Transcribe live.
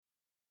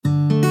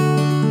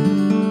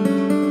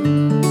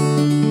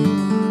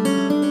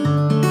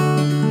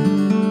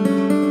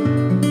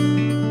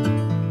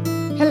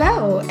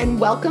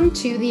welcome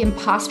to the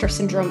Imposter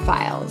Syndrome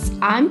Files.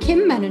 I'm Kim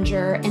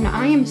Menninger, and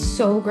I am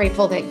so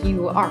grateful that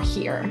you are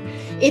here.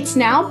 It's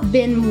now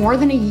been more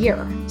than a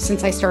year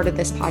since I started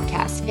this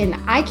podcast, and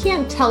I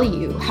can't tell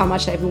you how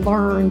much I've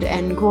learned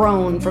and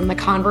grown from the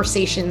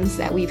conversations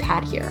that we've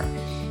had here.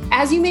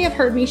 As you may have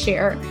heard me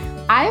share,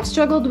 I have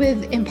struggled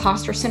with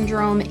imposter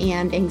syndrome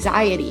and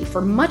anxiety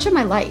for much of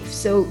my life,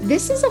 so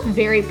this is a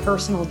very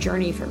personal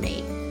journey for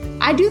me.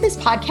 I do this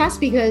podcast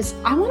because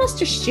I want us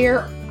to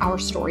share our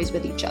stories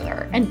with each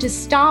other and to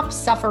stop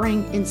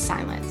suffering in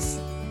silence.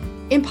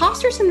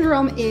 Imposter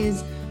syndrome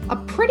is a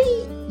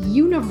pretty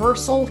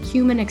universal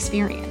human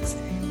experience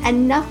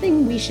and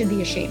nothing we should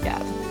be ashamed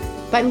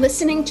of. By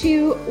listening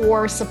to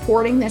or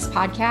supporting this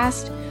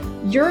podcast,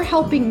 you're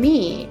helping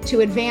me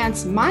to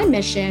advance my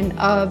mission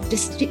of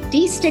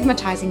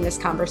destigmatizing this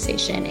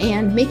conversation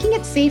and making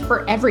it safe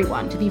for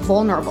everyone to be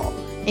vulnerable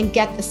and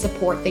get the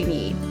support they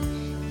need.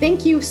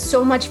 Thank you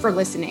so much for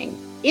listening.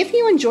 If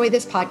you enjoy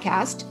this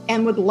podcast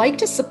and would like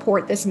to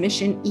support this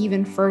mission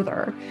even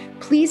further,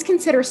 please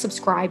consider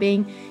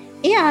subscribing.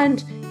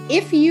 And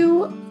if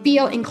you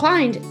feel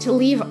inclined to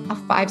leave a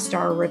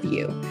 5-star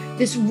review,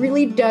 this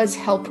really does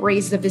help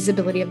raise the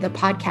visibility of the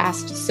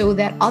podcast so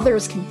that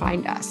others can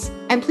find us.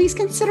 And please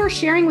consider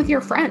sharing with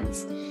your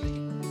friends.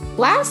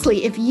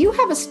 Lastly, if you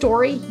have a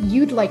story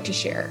you'd like to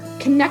share,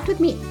 connect with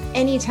me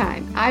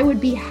anytime. I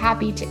would be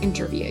happy to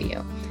interview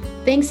you.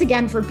 Thanks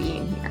again for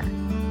being here.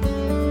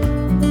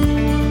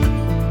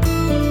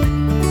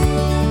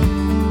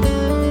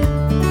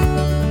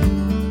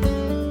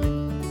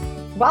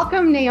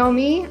 Welcome,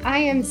 Naomi. I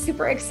am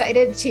super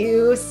excited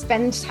to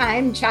spend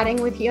time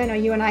chatting with you. I know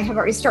you and I have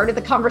already started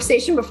the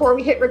conversation before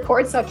we hit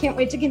record, so I can't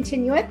wait to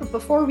continue it. But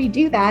before we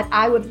do that,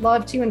 I would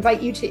love to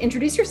invite you to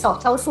introduce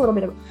yourself. Tell us a little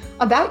bit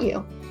about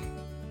you.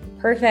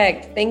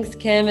 Perfect. Thanks,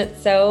 Kim.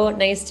 It's so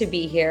nice to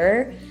be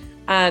here.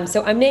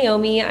 So I'm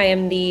Naomi. I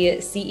am the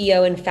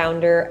CEO and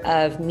founder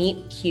of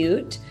Meet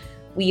Cute.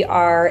 We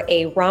are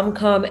a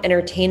rom-com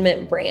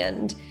entertainment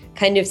brand,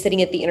 kind of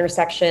sitting at the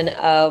intersection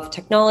of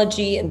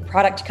technology and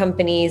product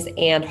companies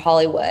and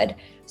Hollywood.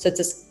 So it's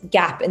this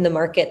gap in the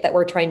market that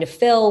we're trying to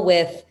fill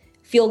with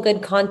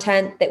feel-good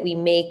content that we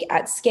make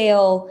at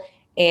scale.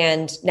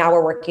 And now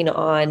we're working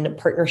on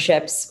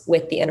partnerships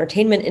with the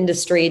entertainment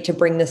industry to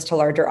bring this to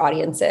larger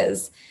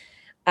audiences.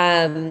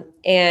 And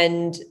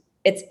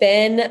it's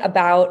been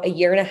about a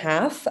year and a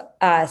half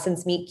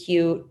since Meet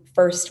Cute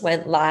first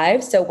went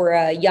live. So we're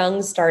a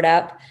young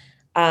startup.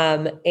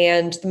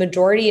 And the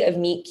majority of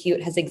Meet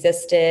Cute has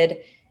existed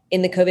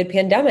in the COVID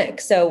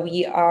pandemic. So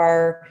we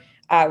are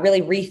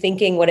really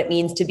rethinking what it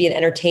means to be an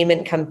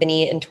entertainment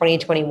company in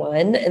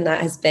 2021. And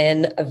that has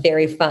been a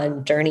very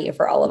fun journey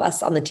for all of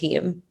us on the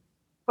team.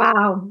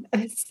 Wow.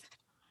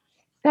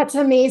 That's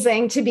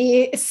amazing to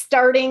be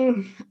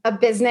starting a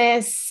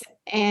business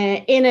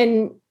in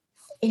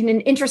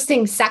an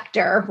interesting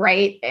sector,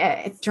 right?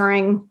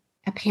 During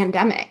a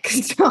pandemic.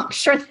 So I'm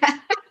sure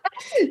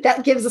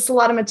that gives us a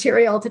lot of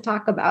material to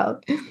talk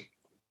about.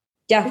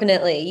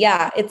 Definitely.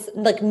 Yeah. It's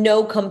like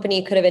no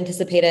company could have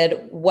anticipated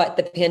what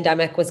the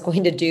pandemic was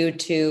going to do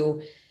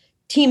to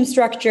team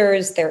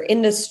structures, their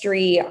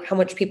industry, how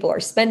much people are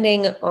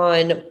spending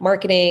on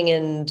marketing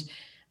and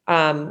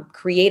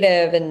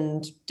creative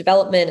and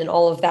development and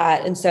all of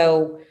that. And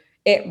so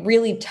it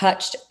really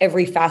touched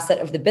every facet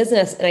of the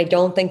business. And I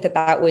don't think that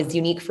that was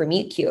unique for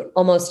Meet Cute.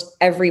 Almost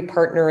every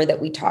partner that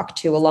we talked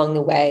to along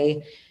the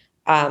way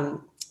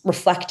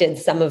reflected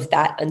some of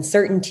that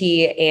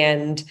uncertainty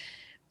and,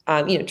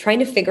 trying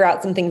to figure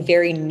out something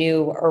very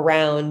new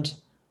around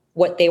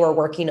what they were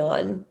working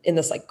on in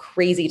this like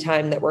crazy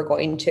time that we're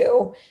going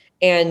to.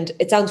 And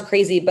it sounds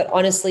crazy, but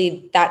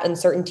honestly, that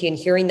uncertainty and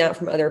hearing that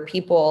from other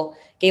people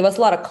gave us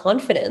a lot of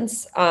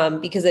confidence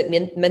because it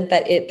meant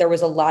that there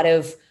was a lot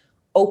of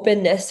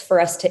openness for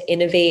us to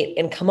innovate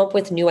and come up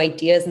with new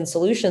ideas and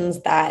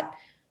solutions that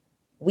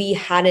we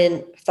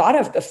hadn't thought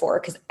of before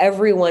because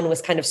everyone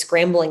was kind of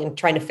scrambling and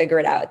trying to figure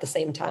it out at the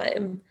same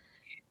time.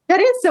 That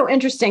is so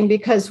interesting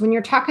because when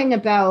you're talking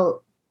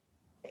about,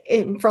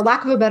 for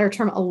lack of a better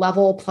term, a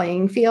level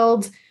playing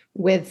field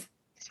with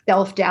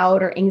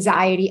self-doubt or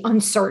anxiety,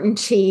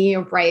 uncertainty,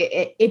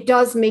 right? It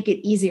does make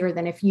it easier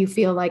than if you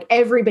feel like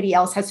everybody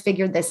else has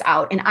figured this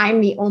out and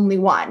I'm the only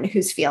one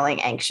who's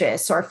feeling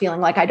anxious or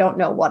feeling like I don't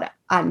know what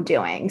I'm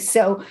doing.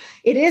 So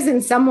it is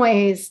in some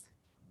ways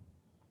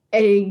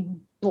a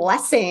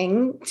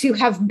blessing to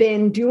have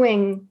been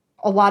doing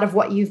a lot of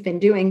what you've been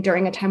doing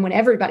during a time when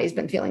everybody's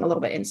been feeling a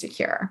little bit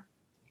insecure.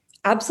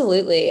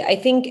 Absolutely. I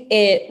think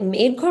it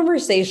made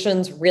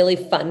conversations really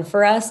fun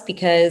for us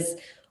because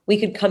we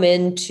could come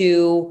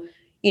into,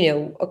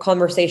 a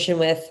conversation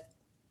with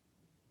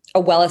a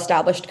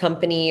well-established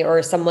company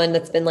or someone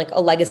that's been like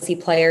a legacy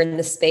player in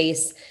the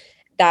space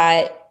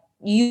that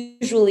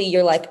usually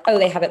you're like, oh,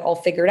 they have it all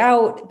figured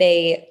out.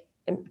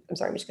 I'm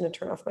sorry, I'm just going to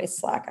turn off my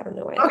Slack. I don't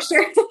know why. Oh,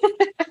 sure.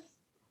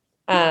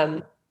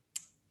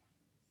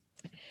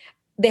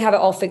 They have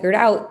it all figured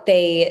out.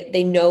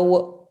 They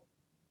know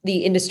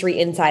the industry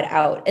inside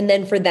out. And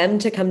then for them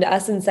to come to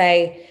us and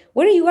say,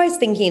 what are you guys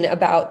thinking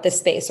about this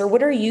space? Or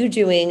what are you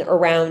doing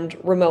around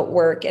remote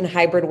work and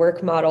hybrid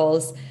work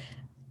models?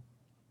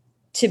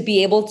 To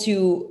be able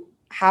to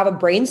have a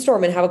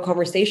brainstorm and have a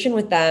conversation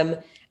with them,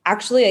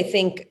 actually, I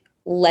think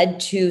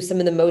led to some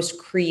of the most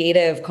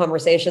creative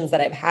conversations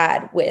that I've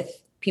had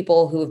with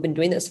people who have been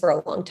doing this for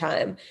a long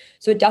time.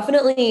 So it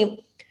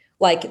definitely,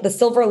 like, the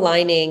silver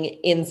lining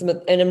in some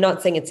of, and I'm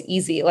not saying it's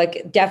easy,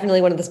 like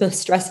definitely one of the most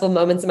stressful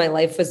moments in my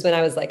life was when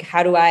I was like,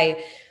 how do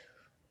I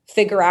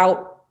figure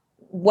out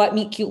what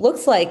Meet Cute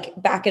looks like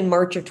back in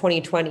March of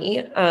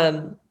 2020?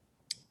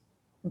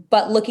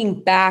 But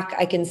looking back,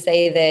 I can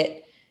say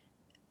that,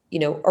 you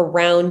know,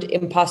 around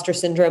imposter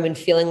syndrome and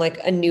feeling like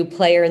a new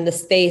player in the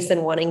space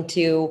and wanting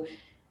to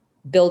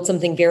build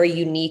something very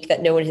unique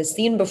that no one has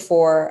seen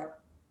before,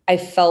 I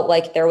felt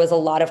like there was a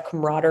lot of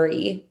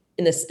camaraderie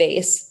in the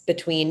space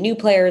between new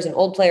players and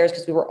old players,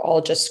 because we were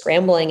all just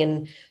scrambling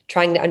and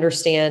trying to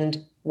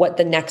understand what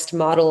the next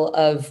model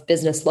of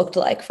business looked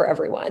like for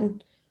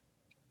everyone.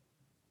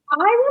 I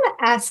want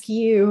to ask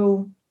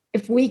you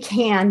if we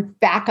can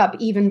back up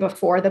even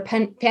before the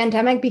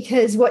pandemic,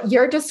 because what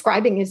you're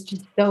describing is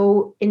just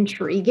so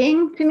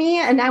intriguing to me.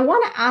 And I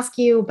want to ask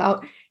you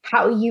about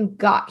how you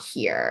got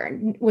here.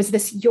 Was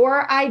this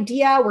your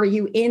idea? Were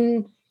you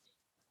in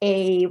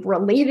a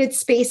related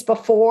space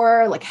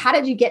before? Like, how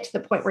did you get to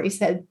the point where you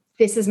said,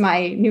 this is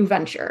my new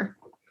venture?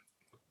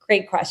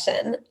 Great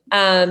question.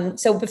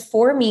 So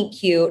before Meet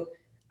Cute,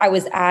 I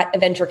was at a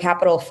venture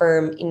capital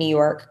firm in New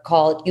York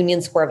called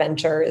Union Square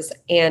Ventures,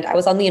 and I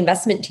was on the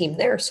investment team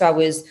there. So I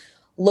was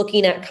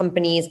looking at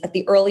companies at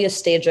the earliest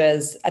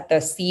stages, at the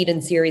seed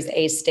and Series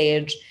A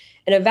stage,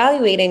 and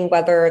evaluating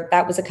whether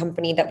that was a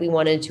company that we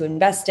wanted to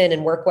invest in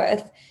and work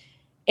with.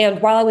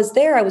 And while I was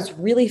there, I was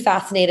really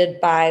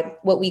fascinated by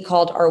what we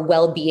called our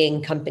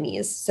well-being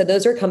companies. So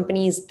those are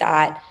companies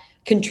that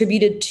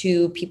contributed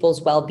to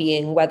people's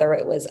well-being, whether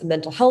it was a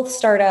mental health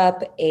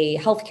startup, a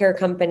healthcare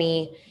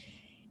company.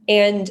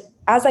 And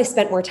as I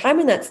spent more time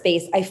in that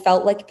space, I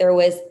felt like there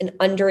was an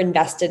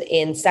underinvested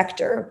in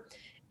sector.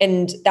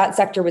 And that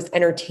sector was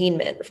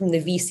entertainment from the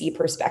VC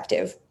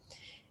perspective.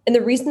 And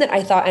the reason that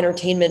I thought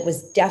entertainment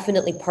was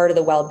definitely part of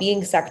the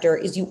well-being sector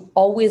is you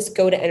always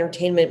go to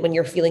entertainment when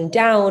you're feeling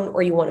down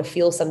or you want to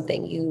feel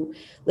something. You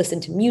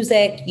listen to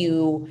music,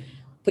 you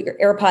put your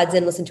AirPods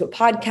in, listen to a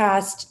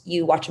podcast,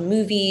 you watch a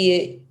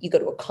movie, you go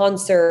to a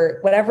concert,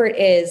 whatever it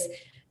is.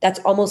 That's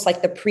almost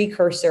like the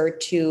precursor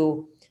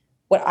to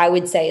what I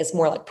would say is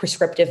more like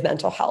prescriptive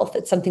mental health.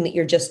 It's something that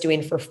you're just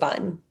doing for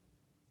fun.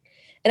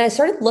 And I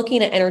started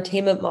looking at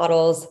entertainment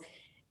models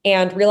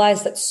and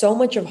realized that so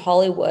much of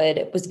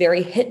Hollywood was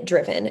very hit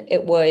driven.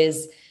 It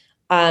was,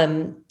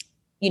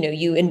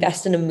 you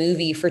invest in a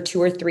movie for 2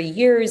 or 3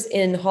 years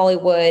in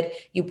Hollywood,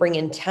 you bring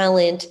in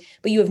talent,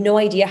 but you have no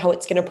idea how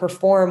it's going to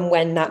perform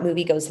when that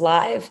movie goes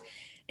live.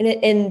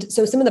 And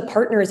so some of the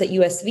partners at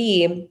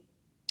USV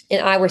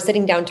and I were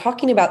sitting down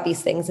talking about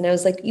these things. And I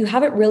was like, you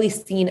haven't really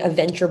seen a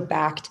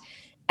venture-backed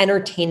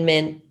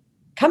entertainment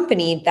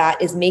company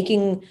that is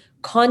making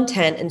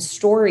content and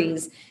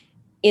stories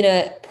in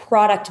a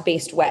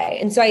product-based way.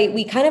 And so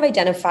we kind of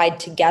identified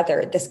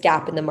together this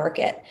gap in the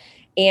market.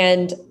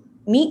 And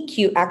Meet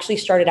Cute actually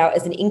started out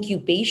as an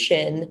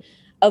incubation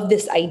of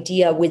this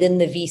idea within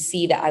the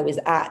VC that I was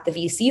at, the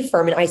VC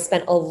firm. And I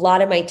spent a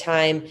lot of my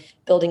time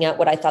building out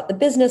what I thought the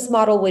business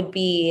model would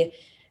be.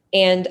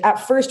 And at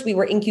first we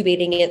were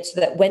incubating it so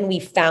that when we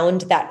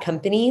found that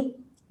company,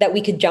 that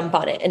we could jump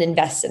on it and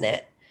invest in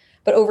it.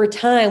 But over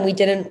time, we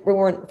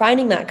weren't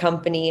finding that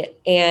company.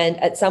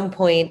 And at some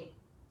point,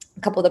 a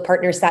couple of the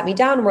partners sat me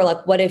down and were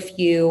like, what if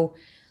you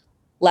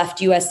left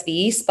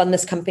USV, spun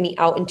this company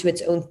out into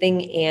its own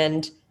thing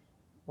and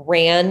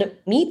ran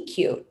Meet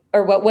Cute?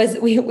 Or what was,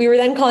 we were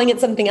then calling it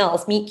something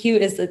else. Meet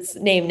Cute is its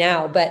name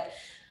now. But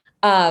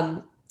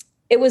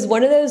it was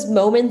one of those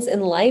moments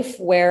in life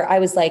where I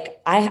was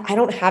like, I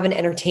don't have an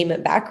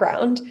entertainment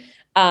background.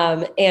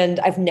 And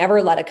I've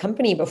never led a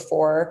company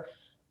before,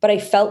 but I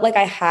felt like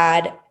I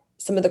had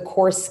some of the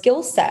core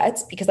skill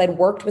sets because I'd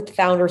worked with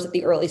founders at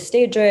the early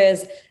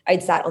stages.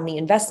 I'd sat on the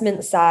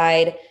investment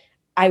side.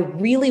 I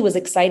really was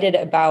excited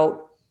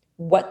about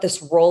what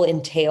this role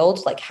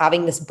entailed, like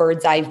having this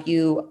bird's eye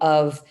view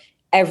of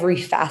every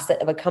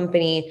facet of a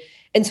company.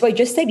 And so I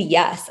just said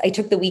yes. I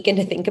took the weekend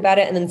to think about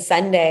it. And then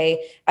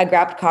Sunday, I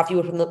grabbed coffee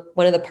with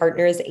one of the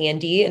partners,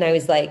 Andy, and I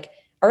was like,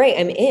 all right,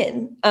 I'm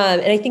in.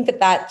 And I think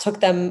that took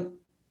them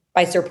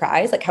by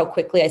surprise, like how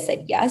quickly I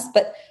said yes.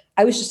 But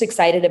I was just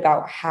excited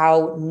about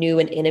how new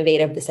and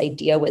innovative this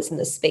idea was in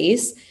the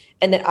space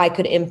and that I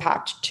could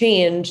impact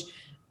change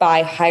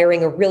by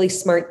hiring a really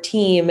smart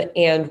team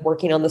and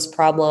working on this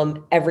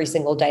problem every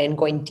single day and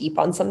going deep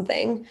on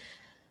something.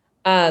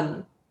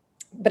 But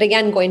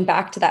again, going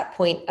back to that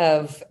point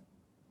of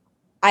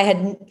I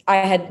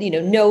had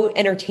no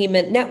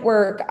entertainment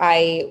network.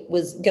 I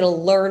was going to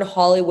learn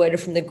Hollywood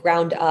from the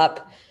ground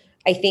up.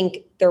 I think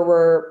there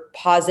were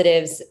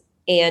positives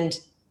and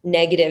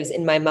negatives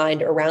in my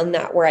mind around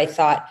that, where I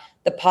thought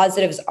the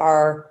positives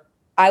are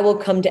I will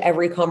come to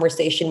every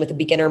conversation with a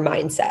beginner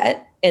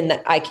mindset, and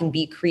that I can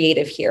be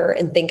creative here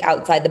and think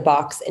outside the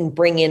box and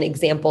bring in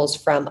examples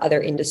from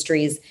other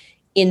industries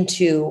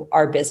into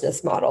our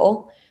business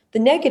model. The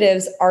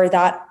negatives are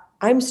that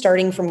I'm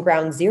starting from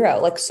ground zero.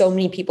 Like, so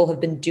many people have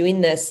been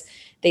doing this.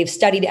 They've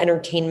studied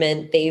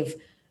entertainment. They've,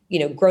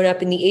 grown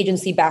up in the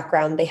agency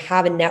background. They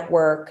have a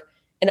network,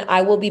 and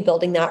I will be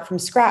building that from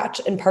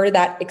scratch. And part of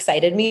that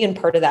excited me and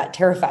part of that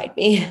terrified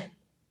me.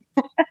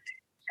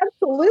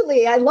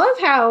 Absolutely. I love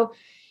how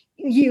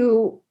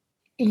you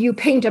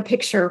paint a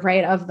picture,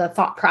 right, of the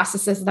thought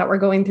processes that were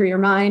going through your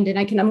mind. And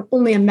I can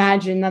only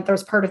imagine that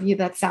there's part of you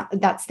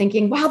that's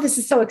thinking, wow, this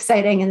is so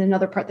exciting. And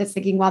another part that's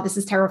thinking, wow, this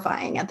is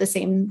terrifying at the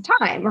same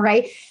time,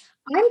 right?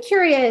 I'm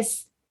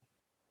curious,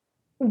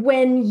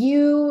 when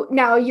you're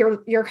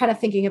kind of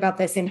thinking about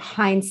this in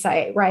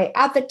hindsight, right?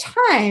 At the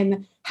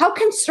time, how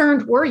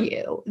concerned were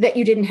you that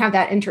you didn't have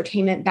that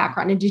entertainment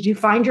background? And did you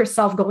find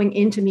yourself going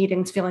into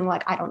meetings feeling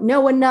like, I don't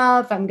know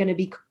enough, I'm going to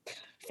be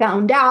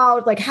found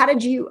out? Like, how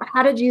did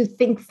you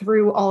think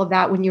through all of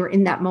that when you were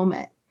in that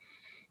moment?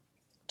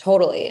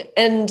 Totally.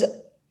 And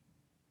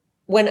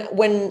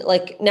when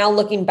like now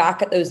looking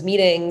back at those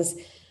meetings,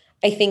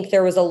 I think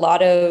there was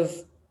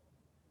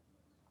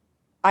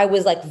I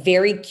was like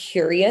very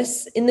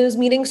curious in those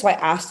meetings. So I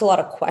asked a lot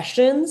of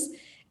questions,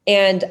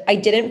 and I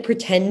didn't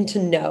pretend to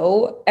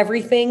know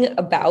everything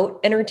about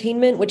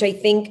entertainment, which I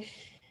think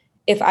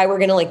if I were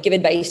going to like give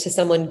advice to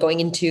someone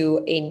going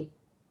into a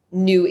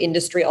new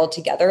industry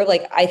altogether,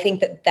 like I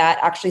think that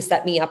actually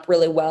set me up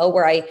really well,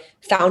 where I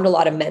found a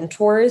lot of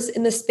mentors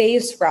in the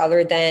space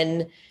rather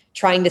than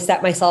trying to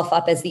set myself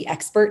up as the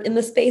expert in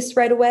the space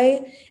right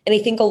away. And I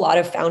think a lot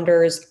of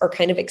founders are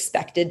kind of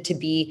expected to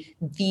be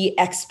the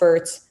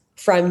experts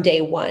from day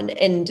one.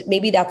 And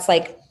maybe that's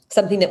like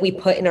something that we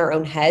put in our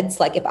own heads.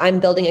 Like, if I'm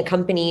building a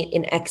company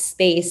in X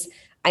space,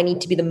 I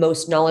need to be the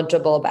most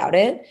knowledgeable about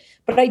it.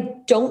 But I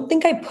don't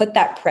think I put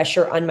that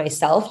pressure on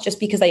myself, just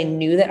because I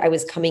knew that I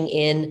was coming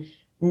in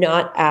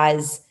not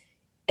as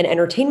an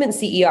entertainment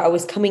CEO. I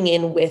was coming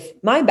in with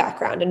my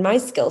background and my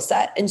skill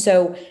set. And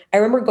so I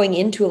remember going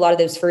into a lot of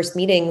those first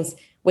meetings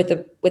with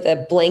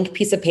a blank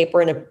piece of paper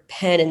and a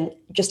pen and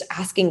just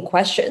asking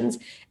questions.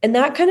 And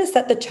that kind of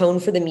set the tone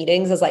for the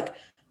meetings as like,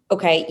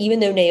 okay,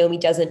 even though Naomi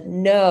doesn't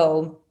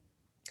know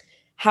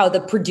how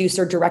the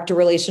producer-director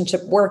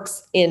relationship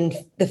works in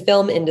the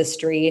film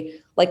industry,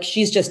 like,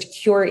 she's just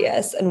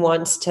curious and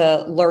wants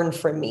to learn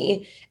from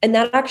me. And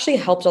that actually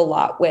helped a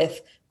lot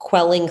with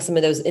quelling some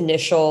of those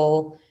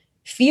initial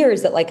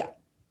fears that, like,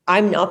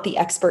 I'm not the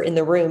expert in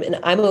the room, and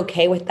I'm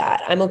okay with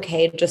that. I'm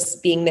okay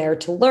just being there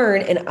to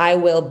learn, and I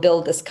will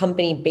build this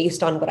company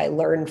based on what I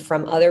learned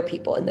from other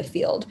people in the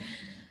field.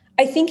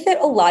 I think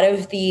that a lot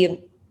of the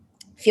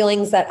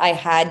feelings that I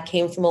had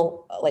came from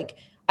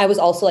I was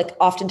also like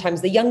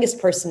oftentimes the youngest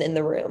person in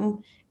the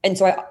room. And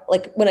so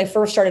when I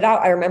first started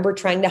out, I remember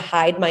trying to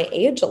hide my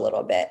age a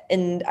little bit.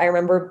 And I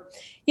remember,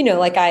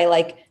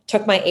 I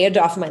took my age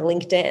off of my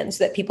LinkedIn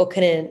so that people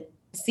couldn't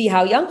see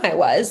how young I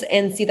was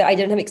and see that I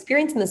didn't have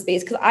experience in the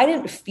space, because I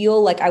didn't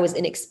feel like I was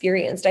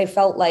inexperienced. I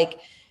felt like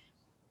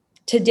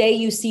today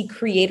you see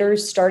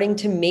creators starting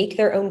to make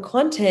their own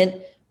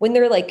content when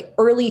they're like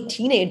early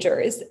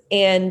teenagers,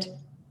 and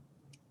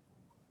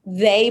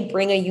they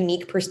bring a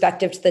unique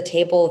perspective to the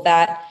table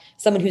that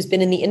someone who's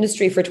been in the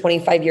industry for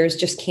 25 years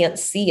just can't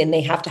see. And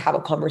they have to have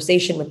a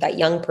conversation with that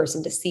young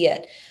person to see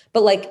it.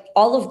 But like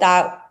all of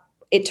that,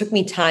 it took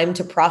me time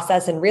to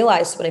process and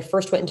realize. When I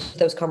first went into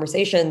those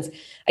conversations,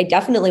 I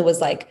definitely was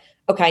like,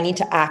 okay, I need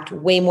to act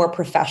way more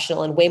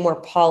professional and way more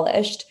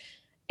polished.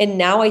 And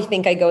now I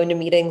think I go into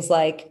meetings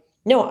like,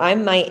 no,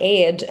 I'm my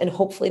age, and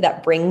hopefully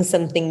that brings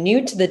something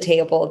new to the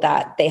table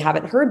that they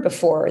haven't heard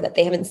before, that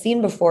they haven't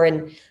seen before,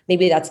 and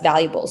maybe that's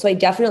valuable. So I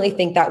definitely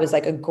think that was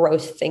like a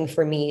growth thing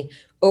for me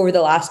over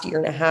the last year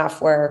and a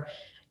half, where,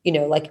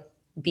 like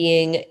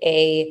being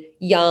a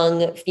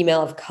young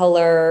female of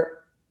color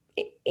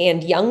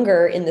and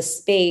younger in the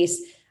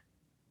space,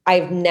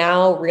 I've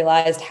now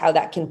realized how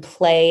that can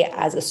play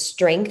as a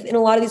strength in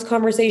a lot of these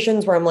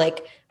conversations, where I'm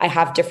like, I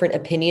have different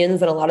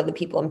opinions than a lot of the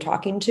people I'm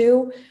talking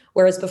to.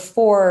 Whereas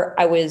before,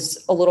 I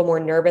was a little more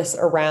nervous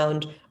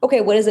around,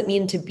 okay, what does it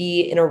mean to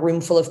be in a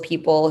room full of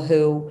people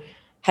who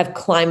have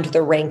climbed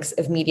the ranks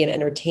of media and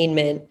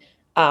entertainment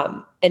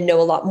and know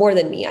a lot more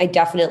than me? I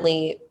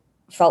definitely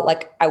felt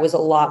like I was a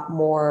lot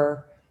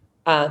more,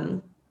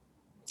 I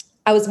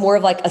was more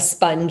of like a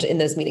sponge in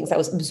those meetings. I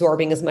was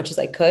absorbing as much as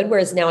I could.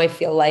 Whereas now I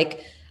feel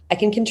like I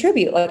can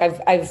contribute. Like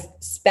I've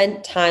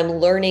spent time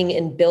learning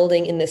and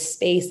building in this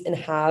space, and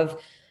have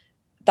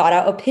thought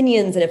out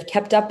opinions, and have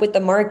kept up with the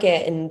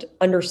market and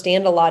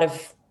understand a lot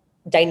of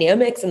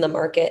dynamics in the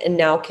market, and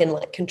now can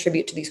like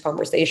contribute to these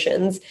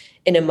conversations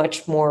in a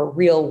much more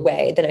real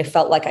way than I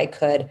felt like I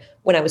could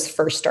when I was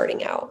first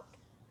starting out.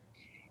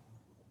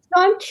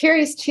 So I'm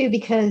curious too,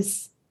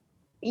 because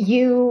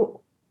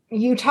you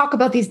talk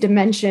about these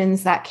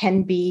dimensions that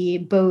can be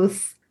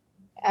both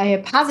a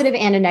positive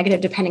and a negative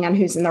depending on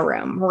who's in the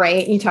room,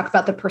 right? And you talk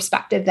about the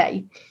perspective that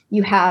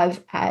you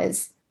have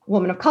as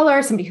woman of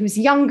color, somebody who's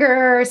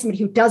younger, somebody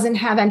who doesn't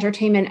have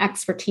entertainment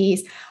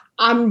expertise.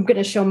 I'm going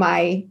to show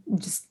my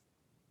just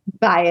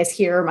bias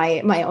here,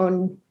 my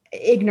own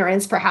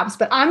ignorance perhaps,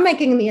 but I'm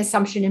making the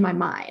assumption in my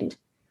mind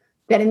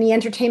that in the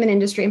entertainment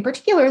industry in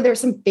particular, there's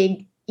some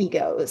big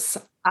egos.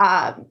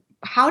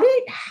 How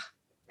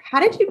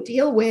did you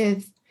deal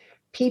with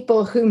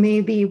people who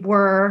maybe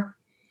were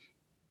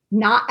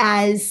not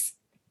as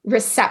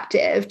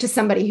receptive to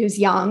somebody who's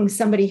young,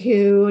 somebody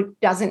who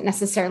doesn't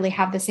necessarily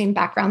have the same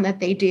background that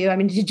they do? I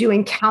mean, did you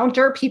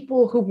encounter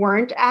people who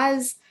weren't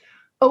as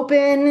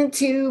open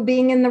to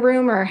being in the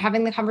room or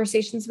having the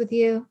conversations with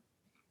you?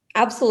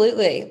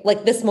 Absolutely.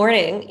 Like this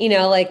morning,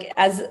 like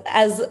as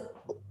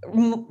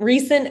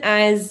recent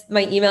as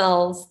my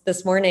emails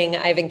this morning,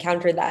 I've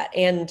encountered that.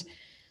 And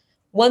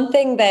one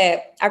thing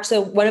that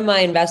actually one of my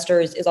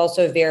investors is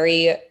also a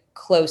very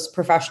close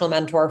professional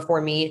mentor for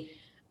me.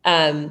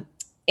 And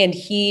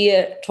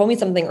he told me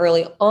something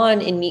early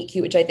on in Meet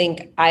Cute, which I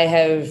think I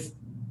have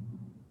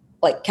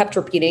like kept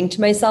repeating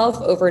to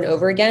myself over and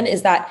over again,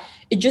 is that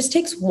it just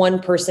takes one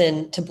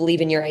person to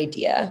believe in your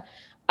idea.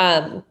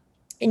 And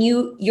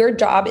your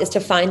job is to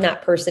find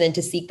that person and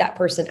to seek that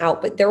person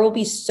out. But there will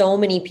be so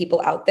many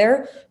people out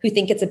there who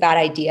think it's a bad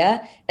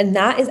idea. And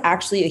that is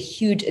actually a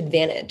huge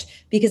advantage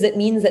because it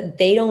means that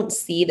they don't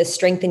see the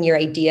strength in your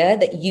idea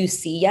that you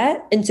see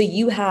yet. And so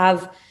you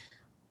have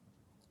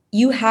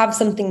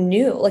something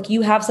new, like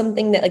you have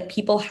something that like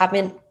people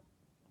haven't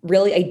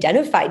really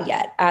identified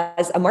yet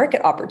as a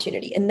market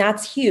opportunity. And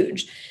that's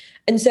huge.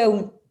 And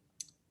so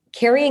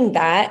carrying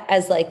that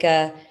as like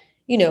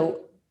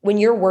when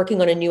you're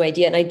working on a new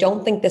idea, and I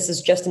don't think this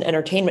is just in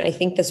entertainment, I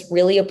think this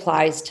really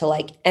applies to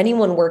like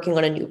anyone working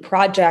on a new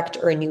project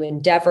or a new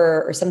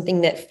endeavor or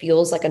something that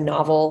feels like a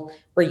novel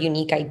or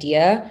unique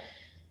idea.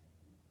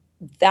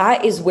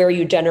 That is where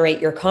you generate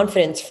your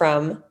confidence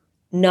from,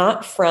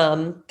 not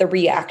from the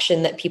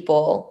reaction that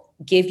people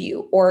give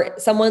you. Or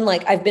someone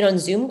like I've been on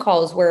Zoom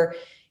calls where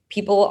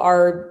people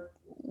are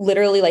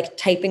literally like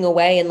typing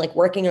away and like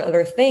working on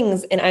other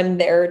things. And I'm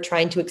there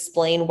trying to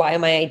explain why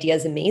my idea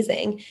is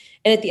amazing.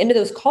 And at the end of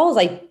those calls,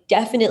 I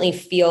definitely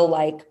feel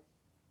like,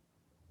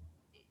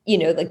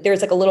 like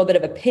there's like a little bit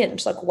of a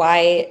pinch, like,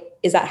 why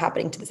is that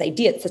happening to this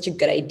idea? It's such a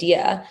good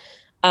idea.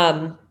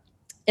 And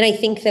I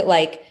think that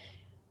like,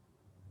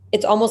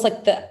 it's almost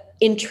like the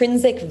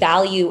intrinsic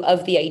value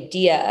of the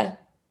idea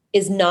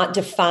is not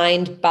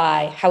defined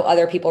by how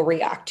other people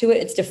react to it.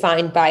 It's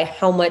defined by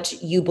how much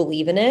you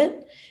believe in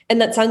it. And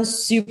that sounds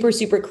super,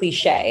 super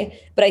cliche,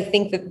 but I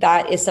think that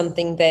that is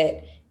something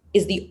that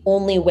is the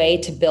only way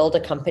to build a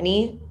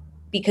company,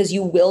 because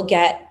you will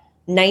get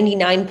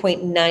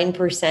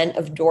 99.9%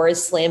 of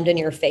doors slammed in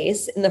your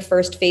face in the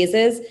first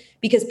phases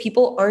because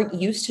people aren't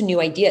used to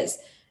new ideas.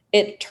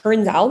 It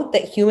turns out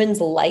that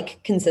humans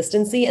like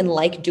consistency and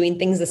like doing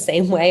things the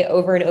same way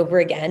over and over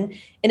again.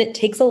 And it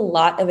takes a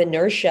lot of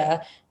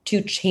inertia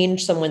to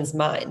change someone's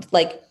mind.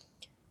 Like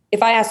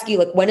if I ask you,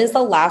 like, when is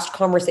the last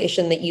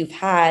conversation that you've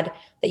had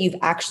that you've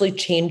actually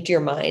changed your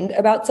mind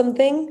about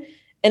something?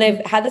 And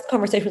I've had this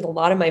conversation with a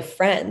lot of my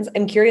friends.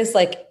 I'm curious,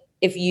 like,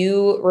 if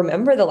you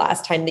remember the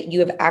last time that you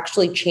have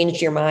actually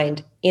changed your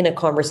mind in a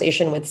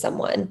conversation with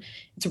someone.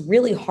 It's a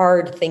really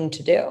hard thing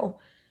to do.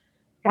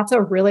 That's a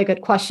really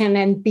good question.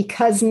 And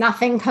because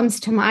nothing comes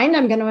to mind,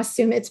 I'm going to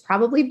assume it's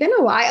probably been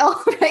a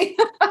while, right?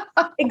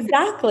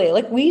 Exactly.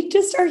 Like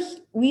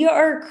we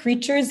are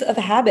creatures of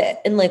habit.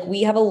 And like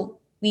we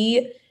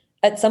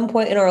at some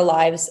point in our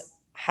lives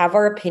have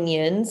our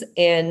opinions,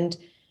 and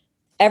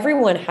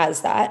everyone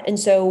has that. And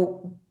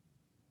so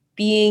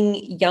being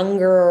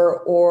younger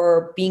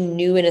or being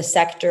new in a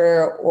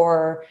sector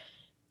or,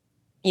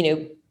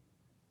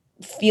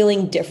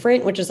 feeling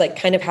different, which is like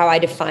kind of how I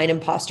define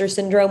imposter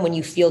syndrome, when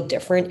you feel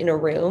different in a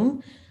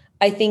room.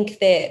 I think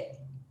that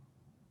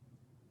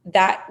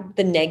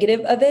the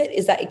negative of it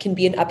is that it can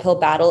be an uphill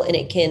battle, and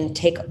it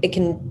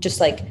can just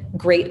like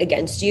grate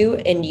against you,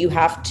 and you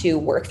have to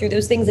work through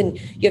those things, and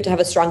you have to have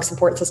a strong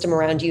support system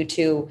around you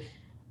to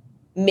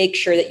make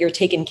sure that you're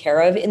taken care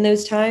of in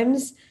those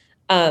times.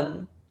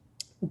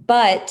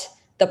 But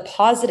the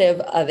positive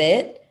of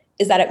it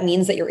is that it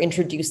means that you're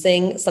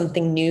introducing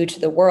something new to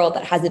the world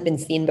that hasn't been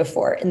seen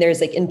before. And there's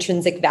like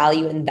intrinsic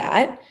value in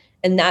that.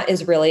 And that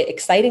is really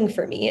exciting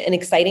for me, and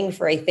exciting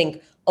for, I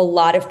think, a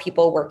lot of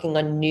people working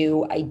on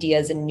new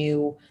ideas and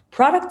new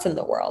products in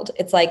the world.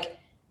 It's like,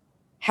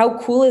 how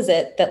cool is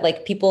it that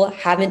like people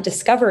haven't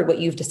discovered what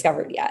you've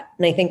discovered yet?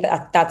 And I think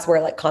that that's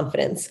where like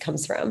confidence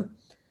comes from.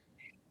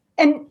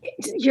 And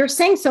you're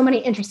saying so many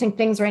interesting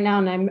things right now,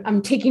 and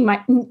I'm taking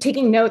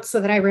notes so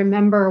that I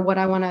remember what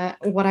I want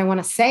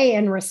to say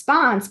in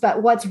response.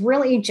 But what's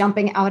really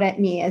jumping out at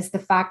me is the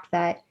fact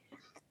that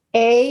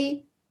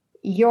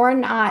you're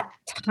not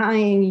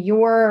tying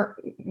your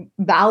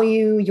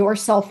value, your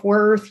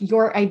self-worth,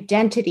 your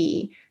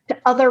identity to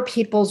other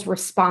people's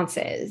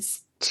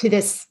responses to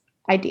this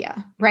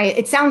idea, right?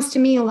 It sounds to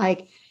me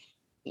like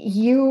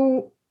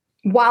you,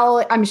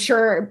 while I'm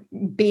sure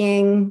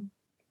being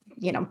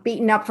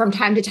beaten up from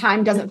time to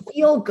time doesn't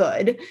feel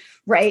good,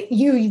 right?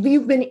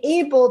 You've been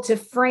able to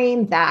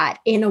frame that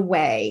in a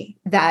way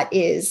that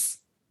is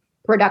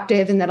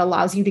productive and that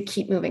allows you to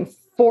keep moving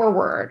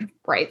forward,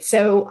 right?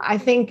 So I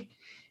think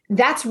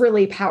that's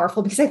really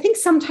powerful, because I think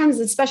sometimes,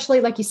 especially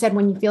like you said,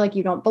 when you feel like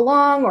you don't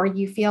belong, or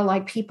you feel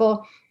like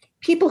people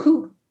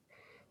who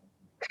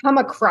come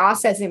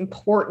across as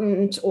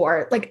important,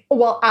 or like,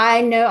 well,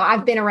 I know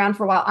I've been around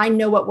for a while, I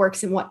know what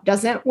works and what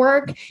doesn't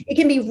work. It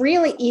can be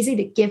really easy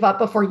to give up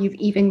before you've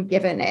even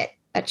given it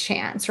a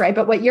chance, right?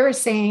 But what you're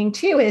saying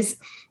too is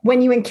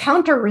when you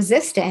encounter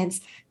resistance,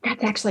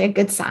 that's actually a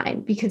good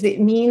sign, because it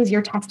means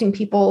you're testing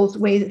people's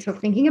ways of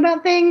thinking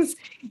about things,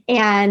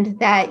 and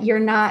that you're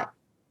not,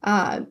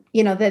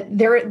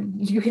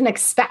 you can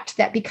expect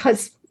that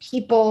because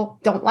people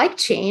don't like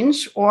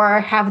change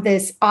or have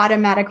this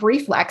automatic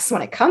reflex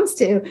when it comes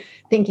to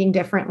thinking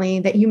differently,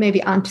 that you may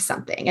be onto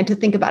something, and to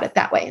think about it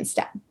that way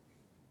instead.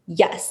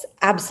 Yes,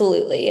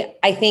 absolutely.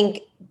 I think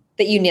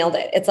that you nailed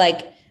it. It's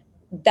like,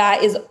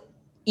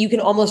 you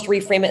can almost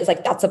reframe it as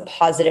like, that's a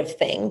positive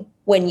thing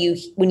when you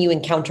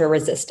encounter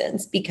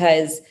resistance,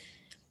 because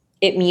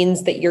it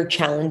means that you're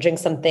challenging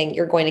something,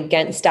 you're going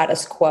against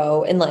status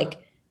quo. And like,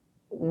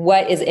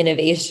 what is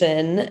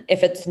innovation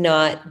if it's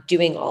not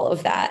doing all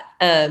of that?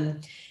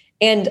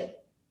 And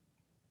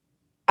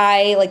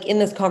I, like, in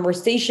this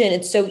conversation,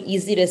 it's so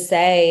easy to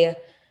say,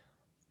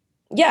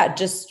 yeah,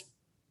 just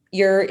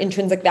your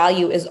intrinsic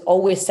value is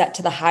always set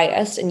to the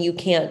highest, and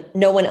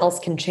no one else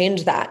can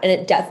change that. And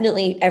it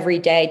definitely every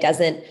day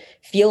doesn't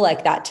feel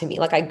like that to me.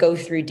 Like, I go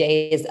through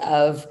days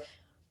of,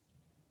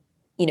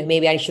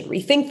 maybe I should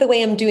rethink the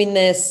way I'm doing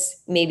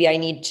this. Maybe I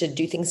need to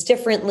do things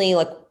differently.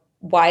 Like,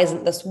 why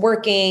isn't this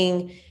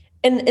working?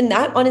 And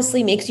that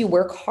honestly makes you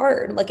work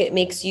hard. Like, it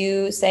makes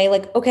you say,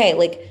 like, okay,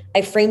 like,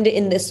 I framed it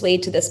in this way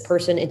to this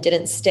person, it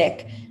didn't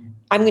stick.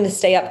 I'm going to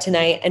stay up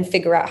tonight and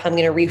figure out how I'm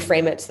going to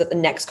reframe it so that the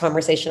next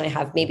conversation I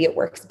have, maybe it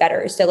works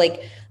better. So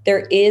like,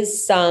 there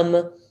is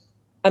some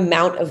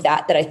amount of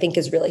that I think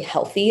is really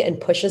healthy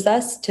and pushes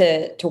us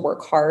to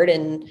work hard.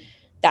 And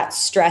that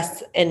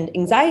stress and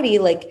anxiety,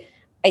 like,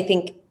 I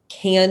think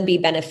can be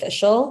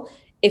beneficial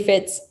if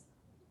it's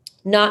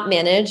not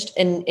managed,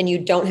 and you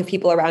don't have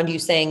people around you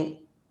saying,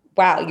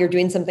 wow, you're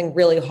doing something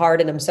really hard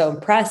and I'm so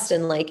impressed,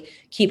 and like,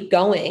 keep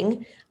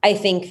going. I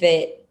think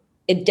that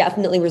it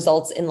definitely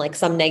results in like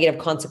some negative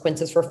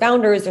consequences for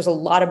founders. There's a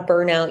lot of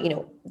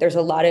burnout, there's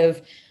a lot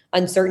of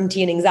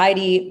uncertainty and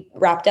anxiety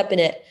wrapped up in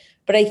it.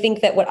 But I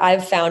think that what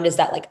I've found is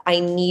that like, I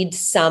need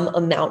some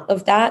amount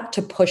of that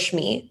to push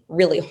me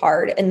really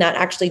hard. And that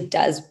actually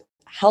does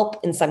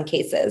help in some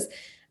cases.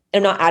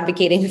 I'm not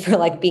advocating for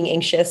like being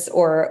anxious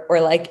or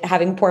like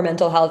having poor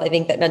mental health. I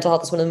think that mental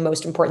health is one of the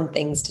most important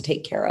things to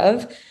take care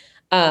of.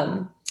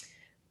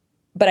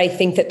 But I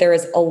think that there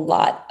is a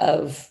lot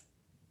of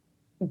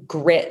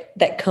grit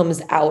that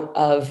comes out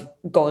of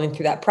going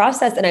through that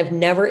process. And I've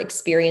never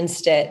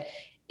experienced it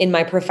in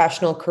my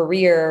professional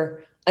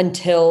career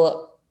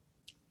until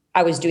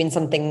I was doing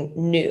something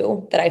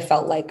new that I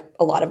felt like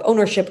a lot of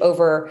ownership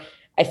over,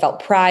 I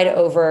felt pride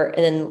over.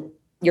 And then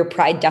your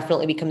pride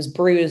definitely becomes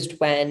bruised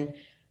when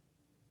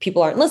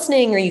people aren't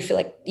listening, or you feel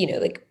like,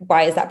 like,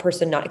 why is that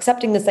person not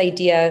accepting this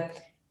idea?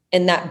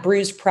 And that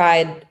bruised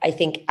pride, I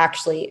think,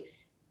 actually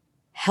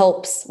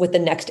helps with the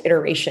next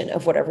iteration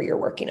of whatever you're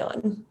working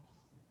on.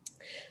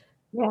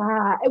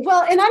 Yeah.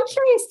 Well, and I'm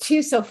curious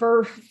too. So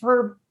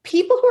for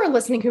people who are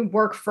listening who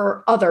work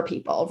for other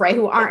people, right,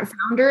 who aren't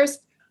founders,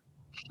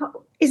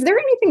 is there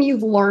anything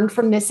you've learned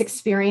from this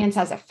experience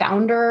as a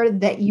founder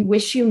that you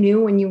wish you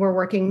knew when you were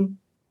working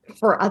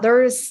for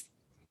others?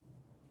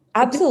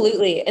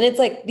 Absolutely. And it's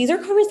like, these are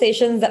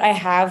conversations that I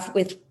have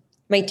with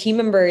my team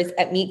members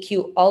at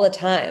MeetCute all the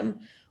time,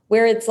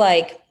 where it's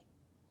like,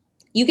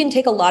 you can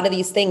take a lot of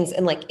these things,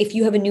 and like, if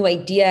you have a new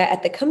idea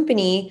at the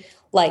company,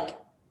 like,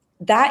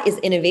 that is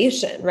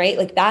innovation, right?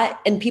 Like that.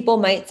 And people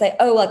might say,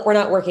 oh, like, we're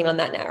not working on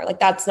that now, or like,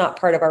 that's not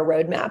part of our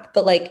roadmap.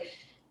 But like,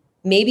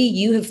 maybe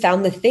you have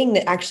found the thing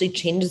that actually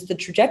changes the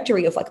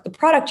trajectory of like the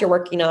product you're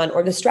working on,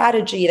 or the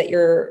strategy that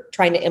you're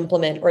trying to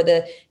implement, or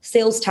the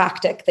sales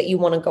tactic that you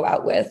want to go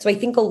out with. So I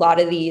think a lot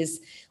of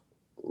these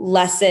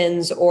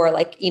lessons, or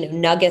like,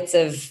 nuggets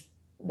of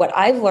what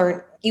I've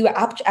learned, you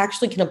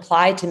actually can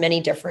apply to many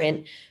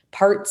different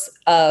parts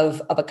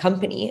of a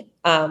company,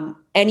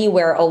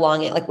 anywhere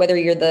along it, like whether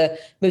you're the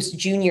most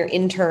junior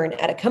intern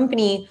at a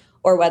company,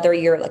 or whether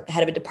you're like the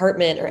head of a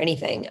department or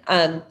anything.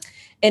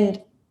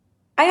 And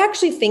I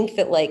actually think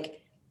that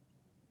like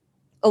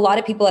a lot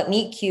of people at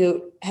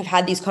MeetCute have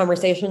had these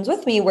conversations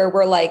with me where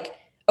we're like,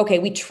 okay,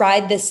 we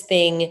tried this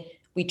thing,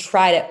 we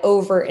tried it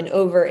over and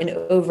over and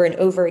over and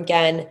over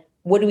again.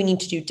 What do we need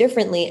to do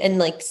differently? And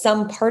like,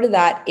 some part of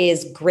that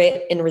is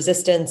grit and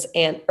resilience,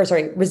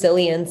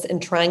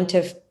 and trying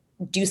to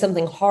do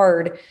something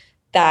hard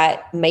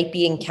that might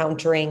be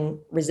encountering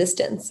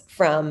resistance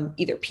from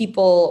either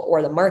people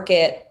or the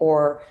market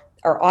or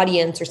our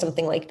audience or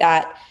something like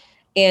that.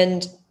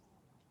 And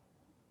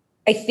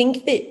I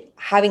think that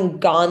having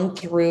gone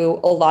through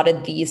a lot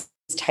of these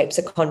types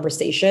of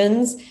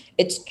conversations,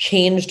 it's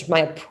changed my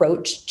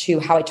approach to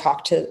how I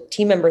talk to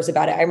team members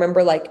about it. I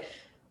remember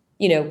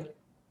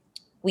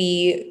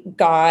we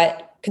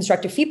got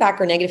constructive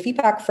feedback or negative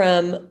feedback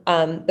from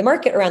the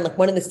market around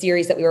one of the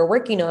series that we were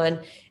working on.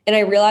 And I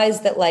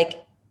realized that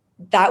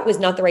that was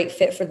not the right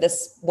fit for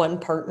this one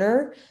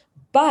partner,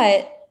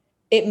 but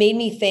it made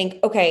me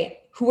think, okay,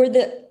 who are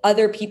the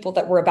other people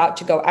that we're about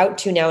to go out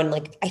to now? And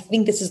I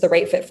think this is the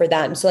right fit for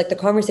them. So the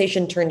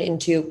conversation turned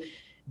into,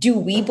 do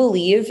we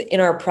believe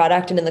in our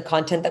product and in the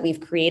content that we've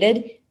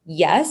created?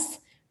 Yes.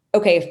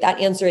 Okay, if that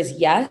answer is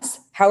yes,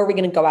 how are we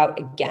going to go out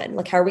again?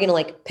 How are we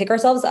going to pick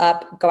ourselves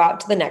up, go out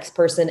to the next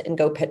person and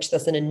go pitch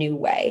this in a new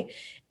way?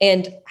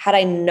 And had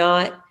I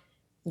not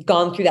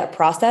gone through that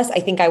process, I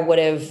think I would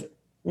have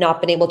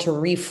not been able to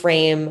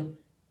reframe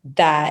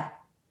that,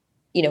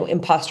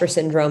 imposter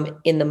syndrome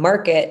in the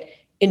market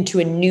into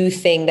a new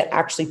thing that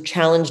actually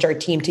challenged our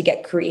team to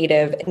get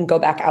creative and go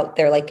back out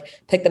there,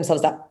 pick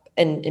themselves up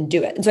and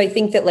do it. And so I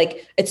think that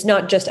it's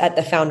not just at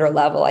the founder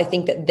level. I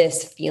think that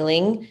this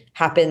feeling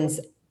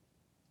happens.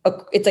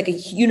 It's a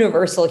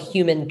universal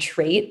human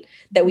trait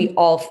that we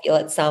all feel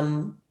at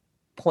some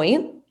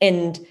point.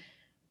 And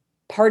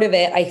part of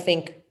it, I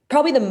think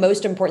probably the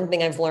most important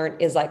thing I've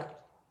learned is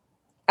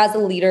as a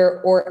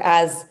leader or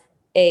as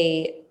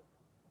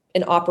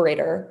an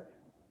operator,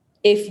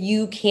 if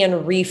you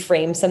can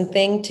reframe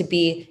something to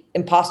be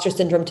imposter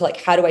syndrome to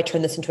how do I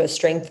turn this into a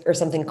strength or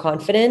something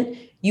confident,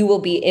 you will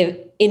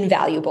be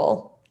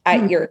invaluable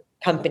at your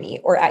company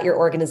or at your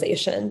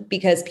organization,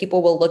 because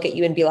people will look at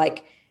you and be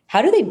like,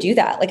 how do they do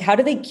that? How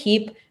do they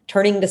keep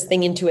turning this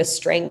thing into a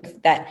strength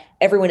that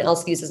everyone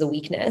else views as a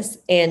weakness?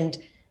 And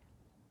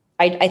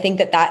I think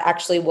that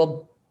actually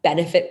will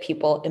benefit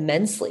people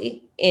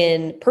immensely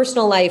in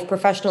personal life,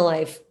 professional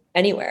life,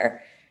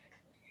 anywhere.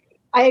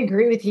 I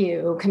agree with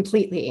you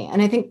completely.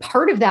 And I think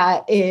part of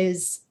that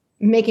is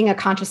making a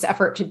conscious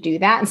effort to do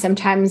that. And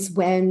sometimes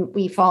when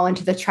we fall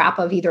into the trap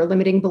of either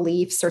limiting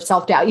beliefs or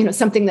self-doubt,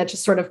 something that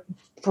just sort of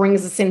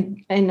brings us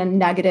in a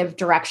negative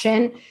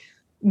direction,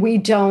 we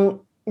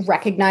don't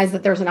recognize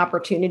that there's an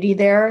opportunity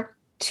there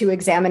to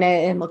examine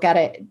it and look at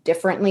it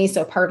differently.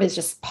 So part of it is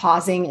just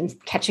pausing and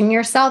catching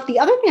yourself. The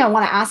other thing I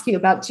want to ask you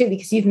about too,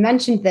 because you've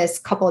mentioned this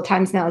a couple of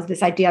times now, is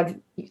this idea of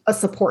a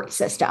support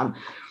system,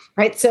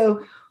 right?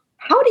 So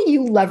how do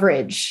you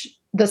leverage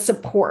the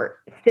support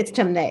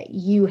system that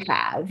you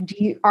have?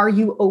 Are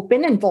you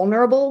open and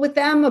vulnerable with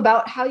them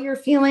about how you're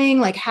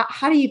feeling?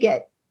 How do you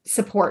get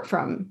support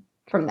from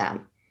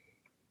them?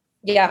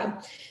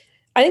 Yeah.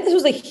 I think this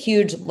was a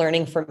huge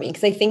learning for me,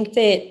 because I think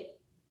that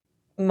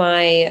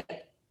my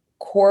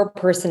core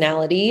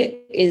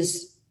personality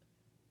is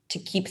to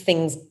keep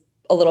things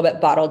a little bit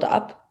bottled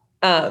up,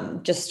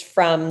 just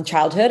from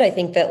childhood. I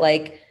think that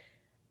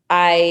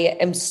I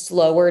am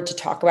slower to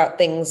talk about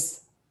things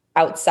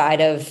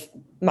outside of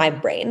my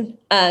brain.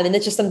 And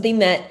it's just something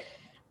that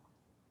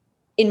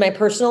in my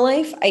personal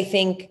life, I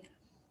think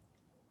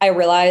I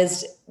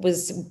realized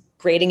was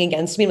grating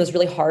against me and was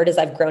really hard as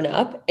I've grown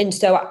up. And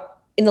so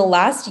in the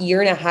last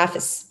year and a half,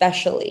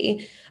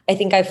 especially, I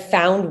think I've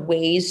found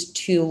ways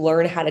to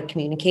learn how to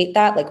communicate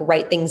that,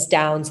 write things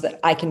down so that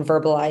I can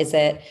verbalize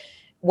it.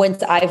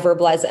 Once I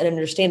verbalize it and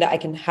understand it, I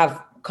can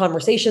have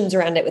conversations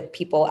around it with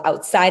people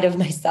outside of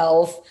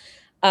myself.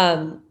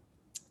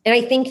 And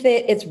I think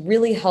that it's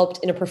really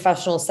helped in a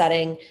professional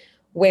setting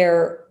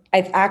where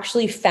I've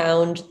actually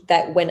found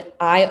that when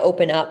I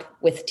open up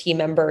with team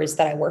members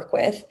that I work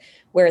with,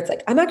 where it's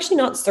I'm actually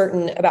not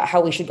certain about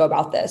how we should go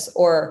about this,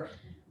 or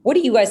what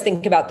do you guys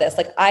think about this?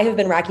 I have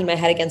been racking my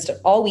head against it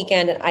all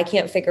weekend and I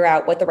can't figure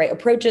out what the right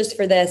approach is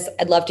for this.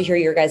 I'd love to hear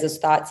your guys'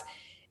 thoughts.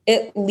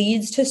 It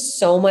leads to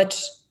so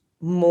much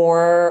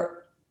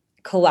more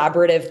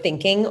collaborative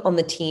thinking on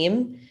the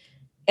team.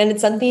 And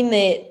it's something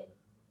that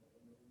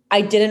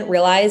I didn't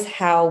realize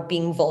how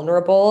being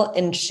vulnerable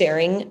and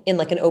sharing in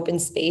an open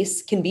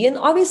space can be. And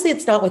obviously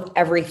it's not with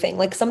everything.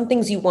 Some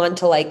things you want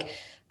to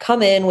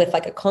come in with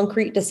a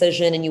concrete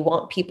decision and you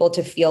want people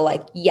to feel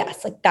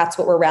yes, that's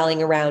what we're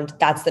rallying around.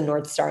 That's the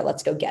North Star.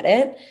 Let's go get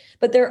it.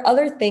 But there are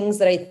other things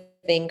that I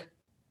think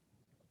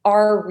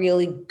are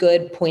really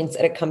good points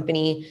at a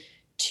company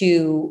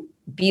to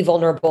be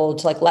vulnerable,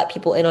 to let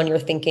people in on your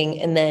thinking,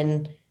 and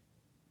then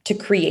to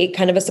create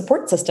kind of a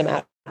support system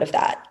out of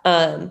that.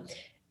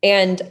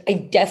 And I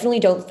definitely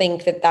don't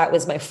think that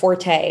was my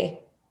forte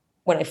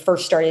when I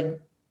first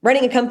started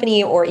running a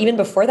company, or even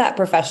before that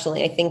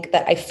professionally. I think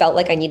that I felt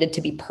like I needed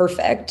to be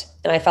perfect,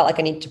 and I felt like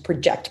I needed to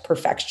project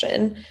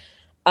perfection.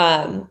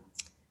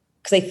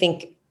 Because I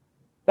think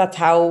that's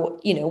how,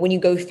 when you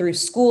go through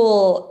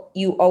school,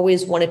 you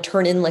always want to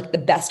turn in the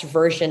best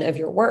version of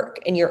your work,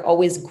 and you're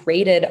always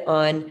graded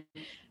on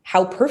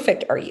how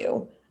perfect are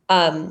you.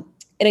 And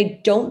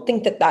I don't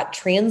think that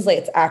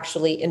translates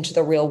actually into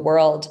the real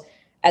world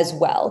as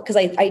well. Because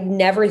I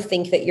never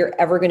think that you're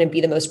ever going to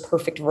be the most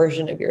perfect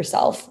version of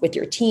yourself with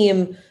your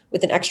team,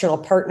 with an external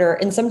partner.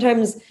 And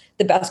sometimes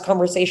the best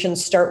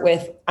conversations start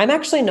with, I'm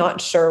actually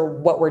not sure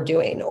what we're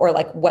doing or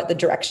what the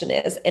direction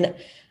is. And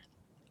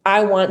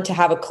I want to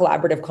have a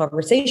collaborative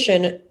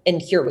conversation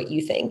and hear what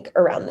you think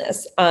around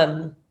this.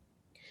 And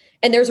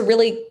there's a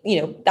really,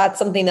 that's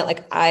something that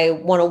like I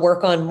want to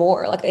work on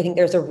more. Like I think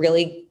there's a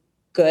really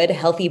good,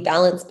 healthy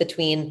balance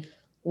between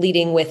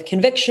leading with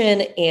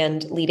conviction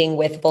and leading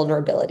with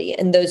vulnerability.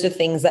 And those are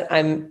things that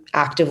I'm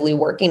actively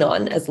working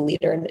on as a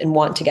leader and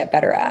want to get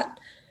better at.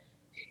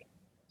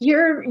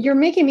 You're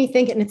making me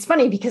think, and it's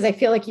funny because I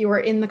feel like you were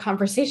in the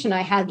conversation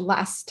I had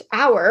last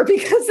hour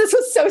because this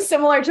was so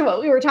similar to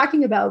what we were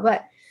talking about,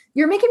 but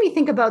you're making me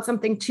think about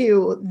something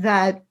too,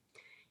 that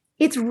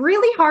it's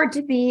really hard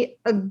to be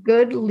a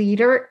good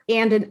leader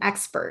and an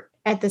expert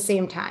at the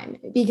same time.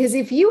 Because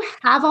if you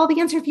have all the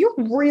answers, if you're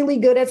really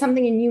good at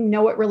something and you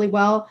know it really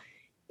well,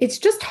 it's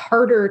just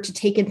harder to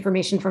take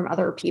information from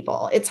other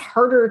people. It's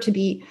harder to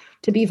be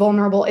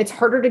vulnerable. It's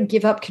harder to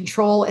give up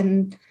control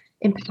and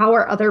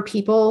empower other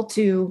people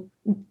to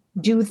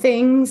do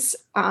things.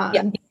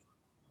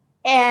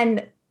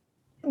 And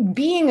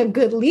being a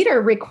good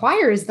leader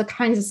requires the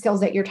kinds of skills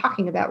that you're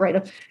talking about, right?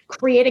 Of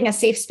creating a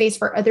safe space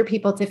for other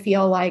people to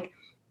feel like,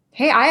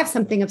 hey, I have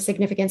something of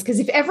significance. Because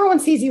if everyone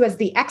sees you as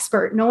the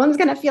expert, no one's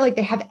going to feel like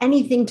they have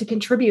anything to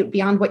contribute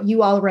beyond what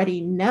you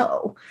already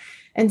know.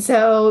 And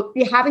so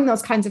you're having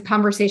those kinds of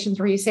conversations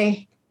where you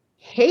say,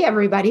 hey,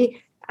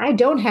 everybody, I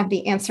don't have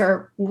the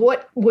answer.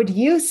 What would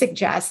you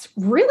suggest?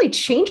 Really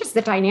changes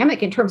the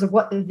dynamic in terms of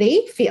what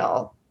they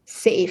feel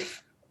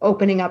safe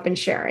opening up and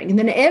sharing. And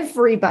then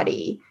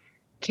everybody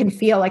can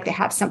feel like they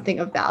have something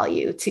of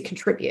value to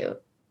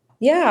contribute.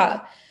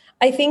 Yeah.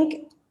 I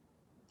think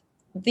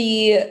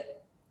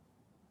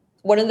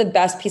one of the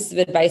best pieces of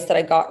advice that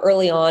I got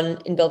early on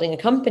in building a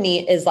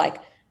company is like,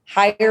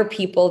 hire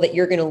people that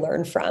you're going to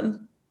learn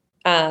from,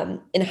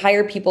 and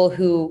hire people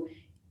who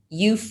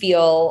you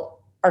feel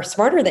are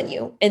smarter than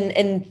you.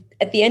 And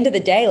at the end of the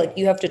day, like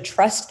you have to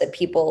trust the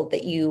people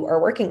that you are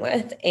working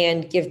with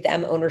and give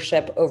them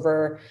ownership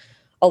over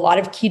a lot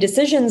of key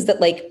decisions that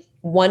like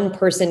one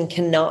person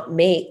cannot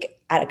make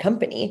at a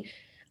company.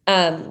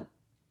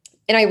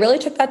 And I really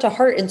took that to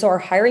heart. And so our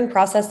hiring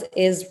process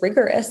is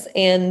rigorous,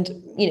 and,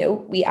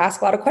 we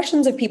ask a lot of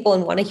questions of people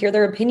and want to hear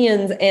their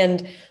opinions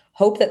and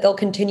hope that they'll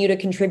continue to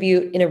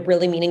contribute in a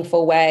really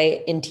meaningful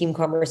way in team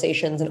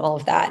conversations and all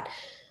of that.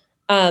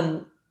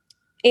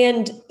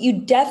 And you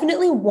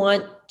definitely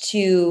want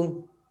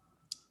to,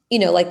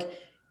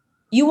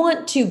 you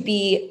want to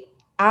be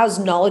as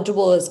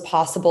knowledgeable as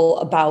possible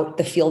about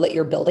the field that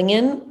you're building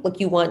in. Like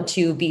you want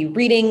to be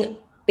reading,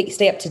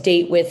 stay up to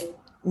date with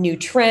new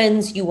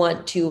trends. You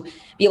want to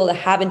be able to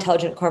have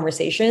intelligent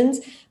conversations.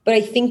 But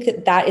I think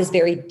that is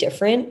very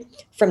different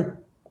from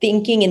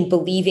thinking and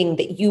believing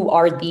that you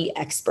are the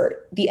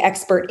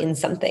expert in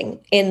something.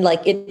 And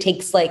like, it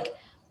takes like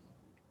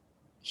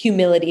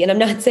humility. And I'm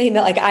not saying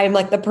that like I'm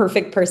like the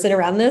perfect person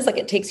around this. Like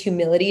it takes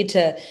humility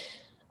to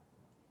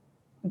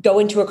go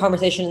into a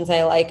conversation and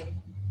say like,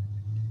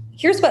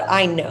 here's what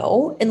I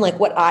know and like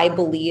what I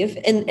believe.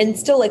 And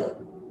still like,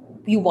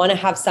 you want to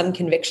have some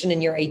conviction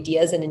in your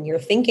ideas and in your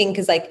thinking.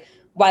 Cause like,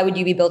 why would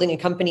you be building a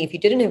company if you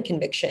didn't have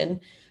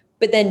conviction?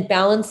 But then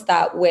balance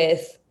that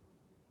with,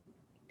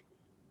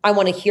 I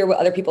want to hear what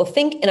other people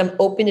think and I'm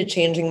open to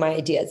changing my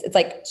ideas. It's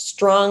like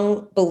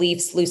strong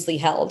beliefs loosely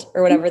held,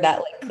 or whatever that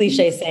like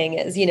cliche saying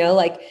is,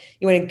 like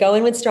you want to go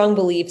in with strong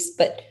beliefs,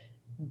 but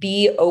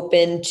be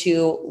open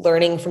to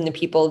learning from the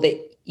people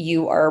that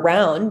you are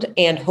around.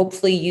 And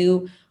hopefully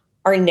you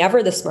are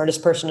never the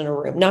smartest person in a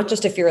room, not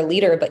just if you're a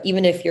leader, but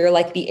even if you're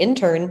like the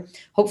intern,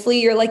 hopefully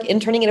you're like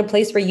interning in a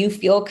place where you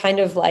feel kind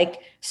of like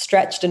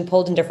stretched and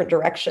pulled in different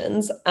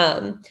directions.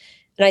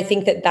 And I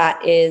think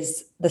that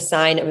is the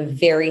sign of a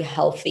very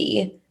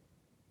healthy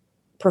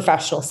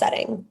professional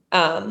setting.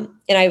 And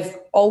I've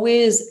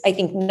always, I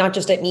think not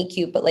just at Meet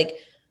Cute, but like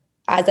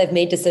as I've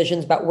made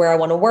decisions about where I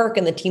want to work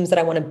and the teams that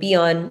I want to be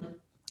on,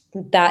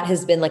 that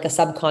has been like a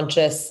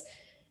subconscious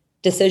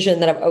decision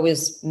that I've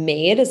always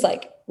made, is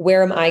like,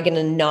 where am I going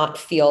to not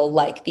feel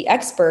like the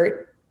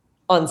expert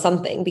on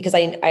something? Because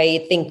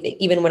I think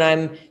that even when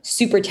I'm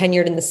super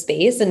tenured in the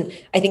space, and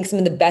I think some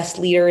of the best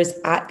leaders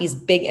at these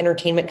big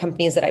entertainment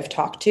companies that I've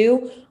talked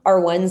to are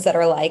ones that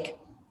are like,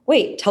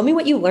 wait, tell me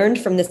what you learned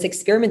from this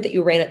experiment that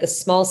you ran at this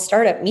small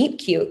startup, Meet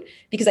Cute,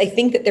 because I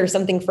think that there's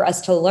something for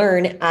us to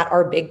learn at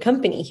our big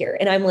company here.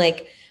 And I'm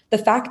like, the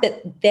fact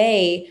that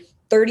they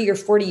 30 or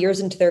 40 years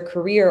into their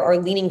career are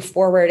leaning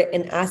forward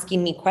and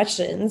asking me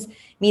questions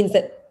means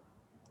that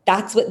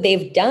that's what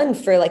they've done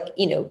for like,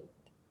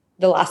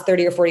 the last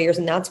 30 or 40 years.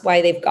 And that's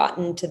why they've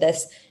gotten to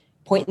this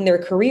point in their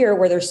career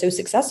where they're so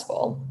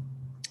successful.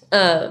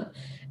 And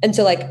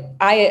so like,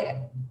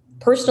 I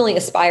personally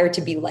aspire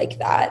to be like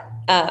that.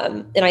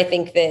 And I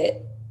think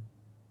that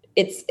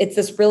it's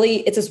this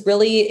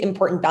really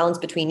important balance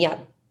between,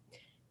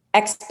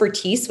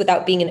 expertise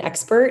without being an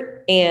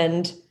expert,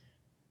 and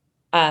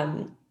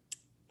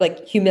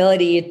like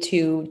humility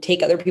to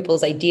take other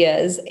people's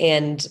ideas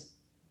and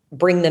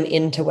bring them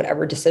into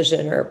whatever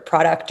decision or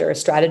product or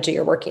strategy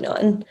you're working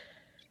on.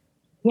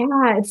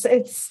 Yeah,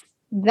 it's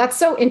that's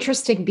so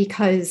interesting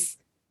because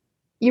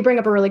You bring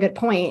up a really good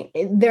point.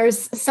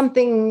 There's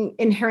something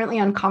inherently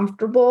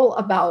uncomfortable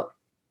about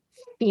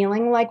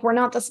feeling like we're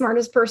not the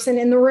smartest person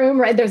in the room,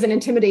 right? There's an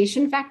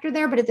intimidation factor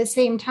there, but at the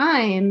same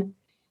time,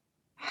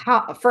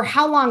 for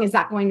how long is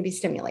that going to be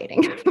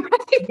stimulating?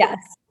 Right? Yes.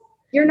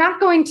 You're not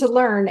going to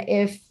learn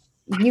if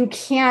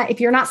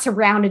you're not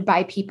surrounded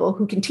by people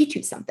who can teach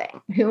you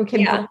something, who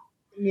can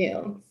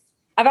you.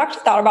 I've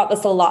actually thought about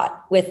this a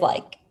lot with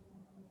like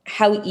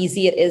how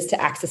easy it is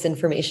to access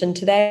information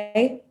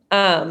today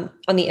on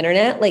the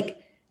internet.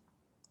 Like,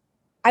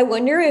 I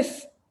wonder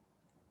if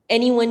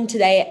anyone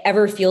today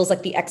ever feels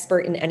like the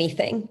expert in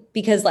anything,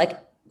 because like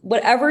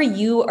whatever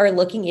you are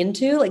looking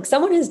into, like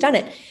someone has done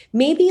it.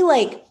 Maybe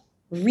like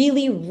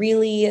really,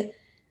 really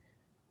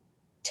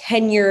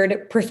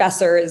tenured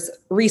professors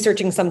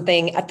researching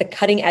something at the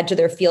cutting edge of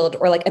their field,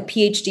 or like a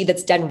PhD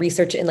that's done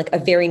research in like a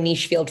very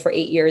niche field for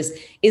 8 years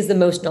is the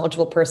most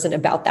knowledgeable person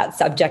about that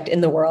subject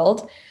in the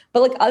world.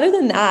 But like, other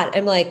than that,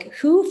 I'm like,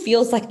 who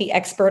feels like the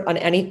expert on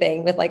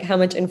anything with like how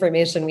much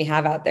information we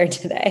have out there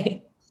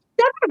today?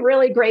 That's a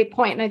really great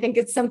point. And I think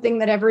it's something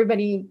that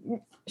everybody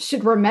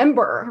should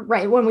remember,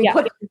 right? When we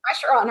put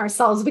pressure on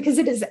ourselves, because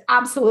it is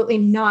absolutely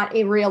not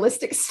a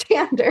realistic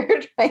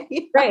standard,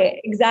 right? Right,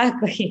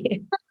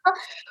 exactly.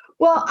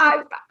 Well,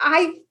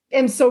 I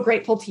am so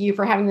grateful to you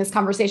for having this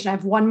conversation. I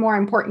have one more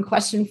important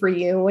question for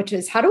you, which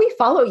is, how do we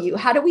follow you?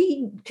 How do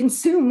we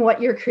consume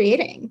what you're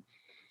creating?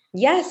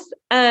 Yes.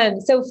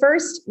 So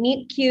first,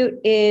 Meet Cute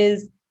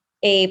is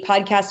a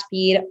podcast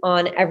feed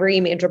on every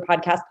major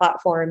podcast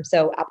platform.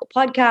 So Apple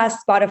Podcasts,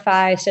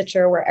 Spotify,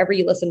 Stitcher, wherever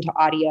you listen to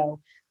audio.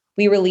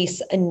 We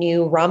release a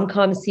new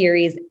rom-com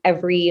series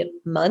every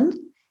month,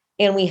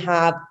 and we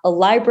have a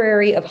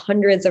library of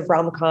hundreds of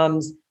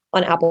rom-coms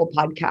on Apple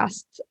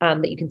Podcasts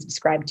that you can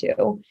subscribe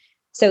to.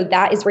 So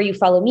that is where you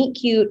follow Meet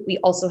Cute. We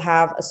also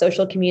have a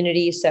social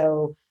community.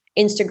 So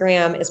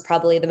Instagram is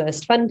probably the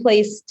most fun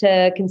place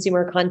to consume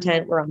our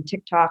content. We're on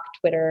TikTok,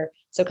 Twitter.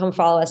 So come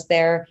follow us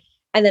there.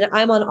 And then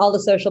I'm on all the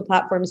social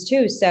platforms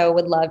too. So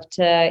would love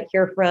to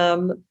hear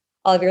from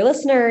all of your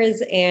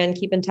listeners and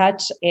keep in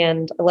touch.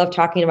 And I love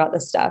talking about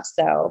this stuff.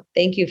 So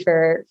thank you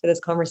for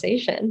this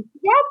conversation.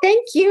 Yeah,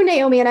 thank you,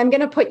 Naomi. And I'm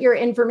going to put your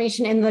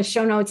information in the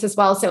show notes as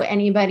well, so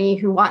anybody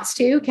who wants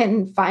to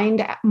can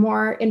find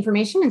more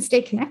information and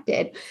stay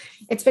connected.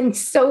 It's been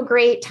so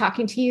great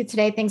talking to you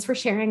today. Thanks for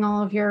sharing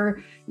all of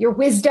your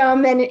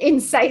wisdom and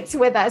insights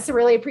with us. I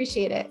really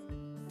appreciate it.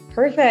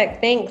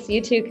 Perfect. Thanks.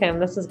 You too, Kim.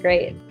 This is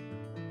great.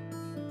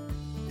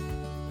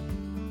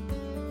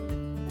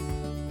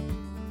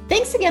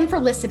 Thanks again for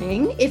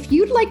listening. If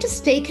you'd like to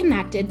stay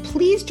connected,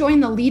 please join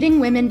the Leading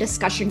Women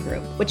discussion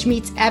group, which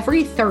meets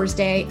every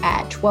Thursday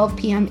at 12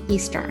 p.m.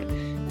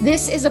 Eastern.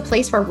 This is a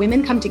place where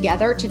women come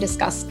together to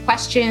discuss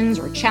questions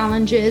or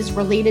challenges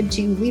related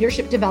to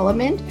leadership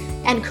development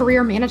and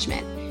career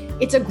management.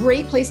 It's a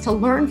great place to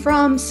learn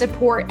from,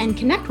 support, and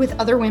connect with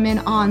other women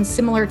on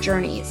similar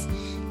journeys.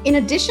 In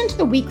addition to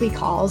the weekly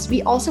calls,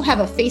 we also have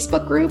a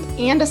Facebook group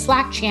and a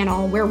Slack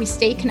channel where we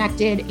stay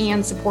connected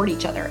and support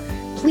each other.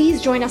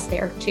 Please join us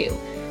there too.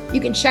 You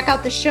can check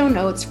out the show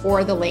notes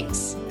for the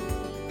links.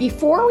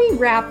 Before we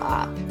wrap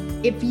up,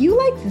 if you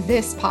like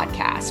this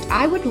podcast,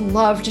 I would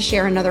love to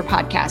share another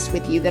podcast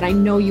with you that I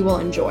know you will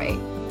enjoy.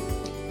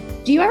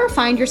 Do you ever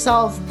find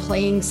yourself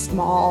playing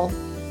small?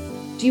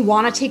 Do you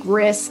want to take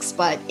risks,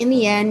 but in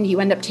the end,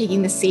 you end up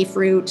taking the safe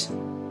route?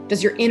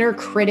 Does your inner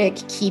critic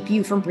keep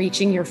you from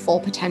reaching your full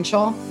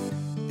potential?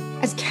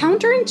 As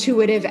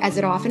counterintuitive as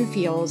it often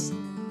feels,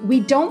 we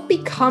don't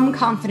become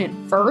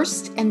confident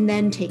first and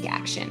then take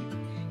action.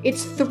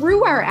 It's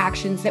through our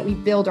actions that we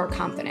build our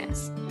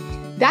confidence.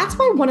 That's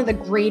why one of the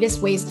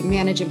greatest ways to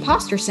manage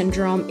imposter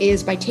syndrome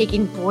is by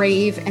taking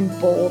brave and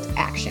bold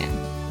action.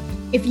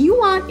 If you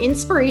want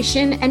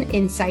inspiration and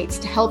insights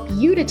to help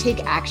you to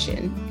take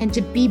action and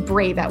to be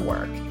brave at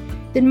work,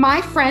 then my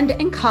friend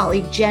and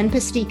colleague Jen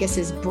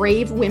Pastikas's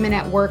Brave Women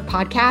at Work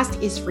podcast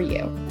is for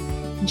you.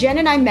 Jen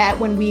and I met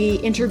when we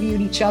interviewed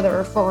each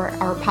other for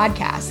our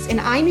podcast, and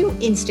I knew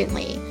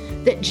instantly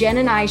that Jen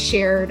and I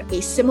shared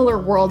a similar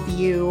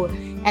worldview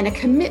and a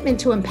commitment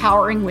to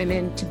empowering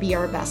women to be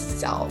our best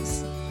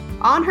selves.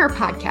 On her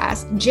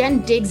podcast,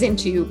 Jen digs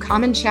into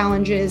common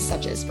challenges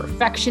such as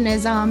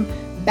perfectionism,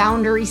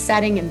 boundary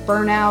setting, and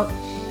burnout,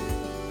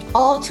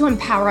 all to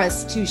empower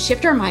us to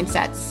shift our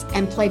mindsets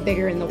and play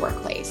bigger in the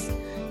workplace.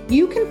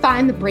 You can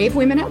find the Brave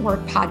Women at Work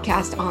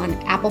podcast on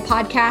Apple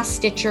Podcasts,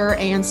 Stitcher,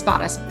 and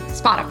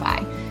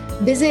Spotify.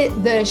 Visit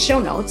the show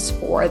notes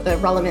for the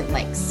relevant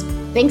links.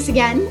 Thanks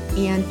again,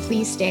 and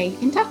please stay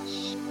in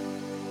touch.